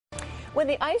When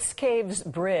the Ice Caves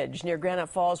Bridge near Granite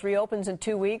Falls reopens in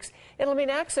 2 weeks, it'll mean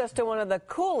access to one of the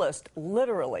coolest,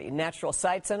 literally, natural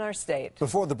sights in our state.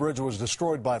 Before the bridge was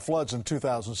destroyed by floods in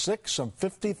 2006, some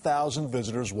 50,000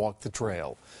 visitors walked the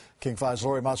trail. King 5's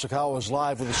Lori Matsukawa is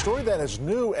live with a story that is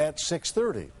new at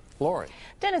 6:30. Lori.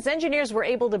 Dennis, engineers were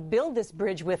able to build this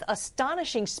bridge with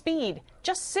astonishing speed,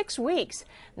 just 6 weeks.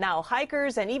 Now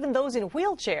hikers and even those in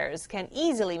wheelchairs can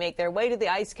easily make their way to the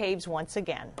ice caves once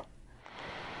again.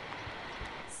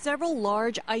 Several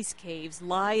large ice caves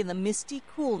lie in the misty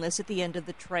coolness at the end of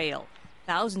the trail.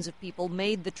 Thousands of people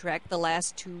made the trek the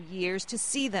last 2 years to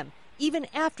see them, even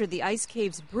after the Ice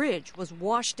Caves Bridge was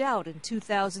washed out in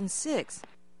 2006.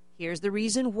 Here's the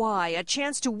reason why, a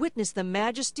chance to witness the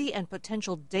majesty and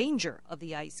potential danger of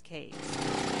the ice caves.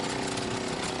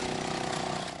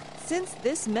 Since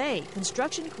this May,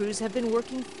 construction crews have been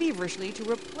working feverishly to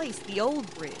replace the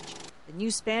old bridge. The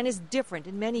new span is different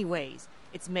in many ways.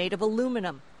 It's made of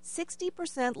aluminum,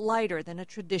 60% lighter than a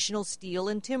traditional steel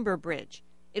and timber bridge.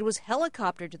 It was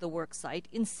helicoptered to the work site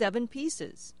in 7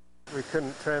 pieces. We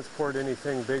couldn't transport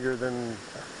anything bigger than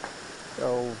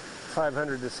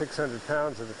 500 to 600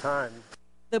 pounds at a time.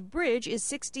 The bridge is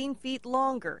 16 feet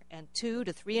longer and 2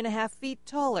 to 3.5 feet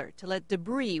taller to let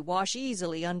debris wash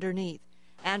easily underneath.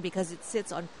 And because it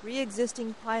sits on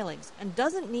pre-existing pilings and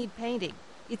doesn't need painting,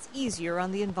 it's easier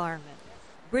on the environment.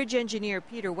 Bridge engineer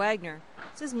Peter Wagner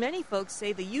says many folks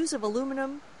say the use of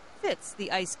aluminum fits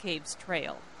the Ice Caves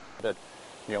trail. It,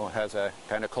 has a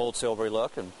kind of cold silvery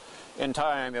look, and in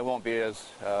time it won't be as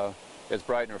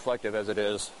bright and reflective as it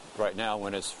is right now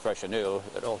when it's fresh and new.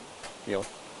 It'll,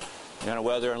 kind of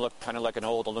weather and look kind of like an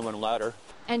old aluminum ladder.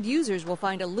 And users will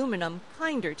find aluminum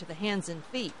kinder to the hands and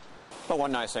feet. But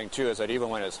one nice thing too is that even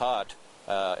when it's hot,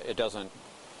 it doesn't.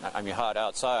 Hot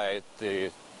outside,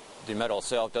 the metal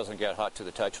itself doesn't get hot to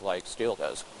the touch like steel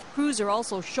does. Crews are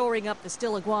also shoring up the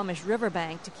Stillaguamish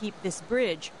riverbank to keep this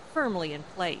bridge firmly in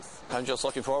place. I'm just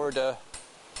looking forward to,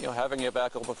 having it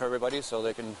back open for everybody so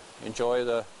they can enjoy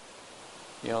the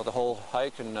whole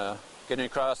hike and getting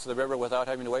across the river without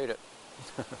having to wade it.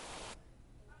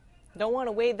 Don't want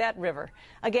to wade that river.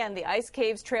 Again, the Ice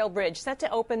Caves Trail Bridge set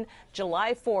to open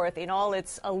July 4th in all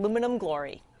its aluminum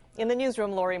glory. In the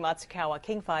newsroom, Lori Matsukawa,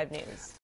 King 5 News.